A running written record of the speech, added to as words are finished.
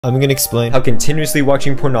I'm gonna explain how continuously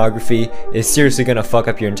watching pornography is seriously gonna fuck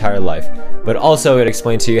up your entire life, but also it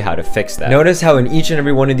explains to you how to fix that. Notice how in each and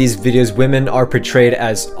every one of these videos, women are portrayed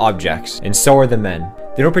as objects, and so are the men.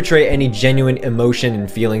 They don't portray any genuine emotion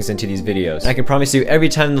and feelings into these videos. And I can promise you, every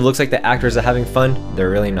time it looks like the actors are having fun, they're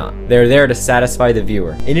really not. They're there to satisfy the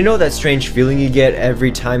viewer. And you know that strange feeling you get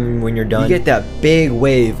every time when you're done? You get that big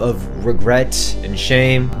wave of regret and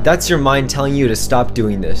shame. That's your mind telling you to stop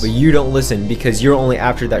doing this. But you don't listen because you're only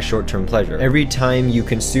after that short-term pleasure. Every time you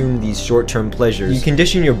consume these short-term pleasures, you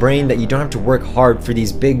condition your brain that you don't have to work hard for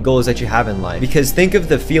these big goals that you have in life. Because think of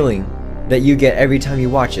the feeling that you get every time you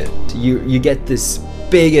watch it. You get this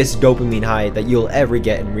biggest dopamine high that you'll ever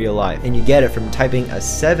get in real life, and you get it from typing a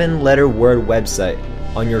 7-letter word website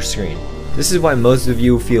on your screen. This is why most of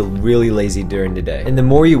you feel really lazy during the day. And the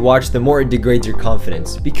more you watch, the more it degrades your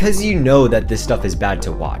confidence, because you know that this stuff is bad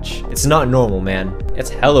to watch. It's not normal, man. It's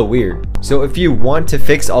hella weird. So if you want to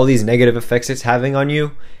fix all these negative effects it's having on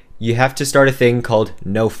you, you have to start a thing called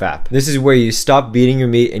NoFap. This is where you stop beating your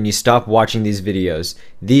meat and you stop watching these videos.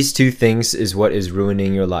 These two things is what is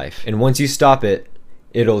ruining your life. And once you stop it,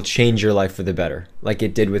 it'll change your life for the better, like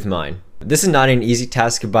it did with mine. This is not an easy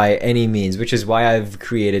task by any means, which is why I've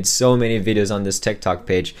created so many videos on this TikTok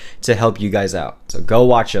page to help you guys out. So go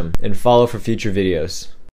watch them and follow for future videos.